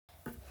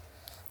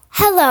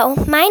Hello,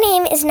 my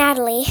name is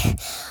Natalie.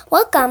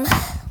 Welcome.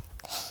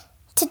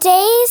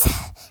 Today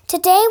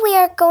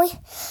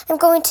I'm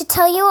going to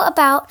tell you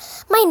about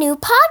my new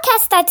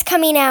podcast that's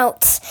coming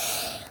out.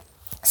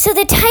 So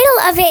the title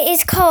of it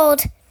is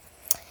called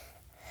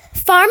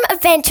Farm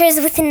Adventures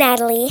with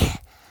Natalie.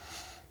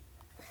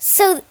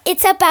 So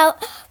it's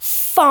about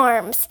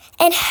farms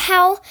and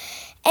how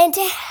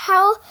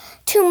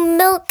to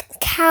milk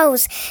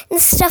cows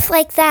and stuff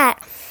like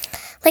that.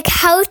 Like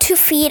how to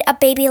feed a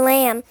baby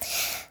lamb.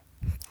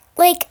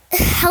 Like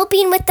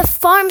helping with the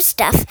farm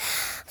stuff.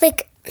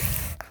 Like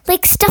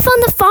stuff on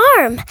the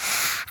farm.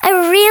 I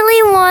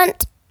really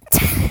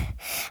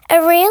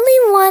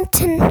want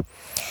to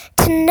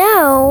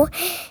know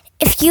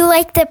if you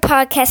like the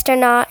podcast or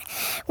not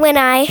when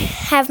I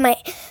have my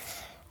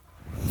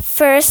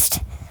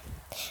first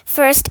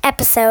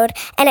episode,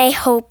 and I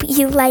hope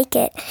you like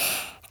it.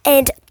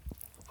 And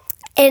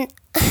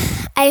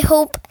I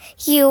hope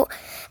you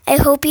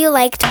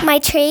liked my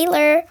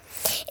trailer.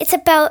 It's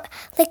about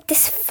like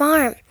this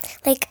farm,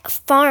 like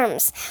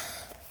farms.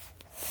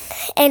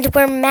 And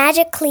we're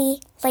magically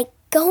like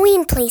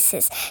going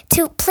places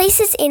to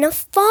places in a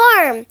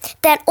farm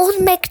that old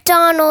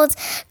MacDonald's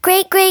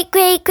great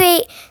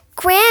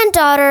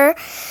granddaughter,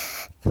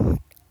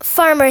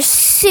 Farmer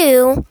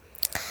Sue,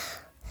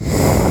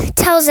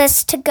 tells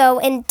us to go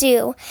and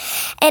do.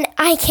 And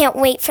I can't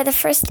wait for the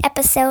first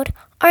episode.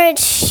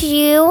 Aren't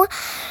you?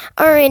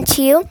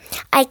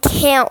 I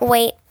can't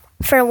wait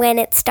for when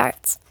it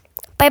starts.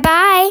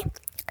 Bye-bye.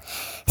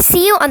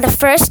 See you on the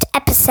first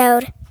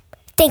episode.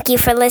 Thank you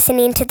for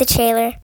listening to the trailer.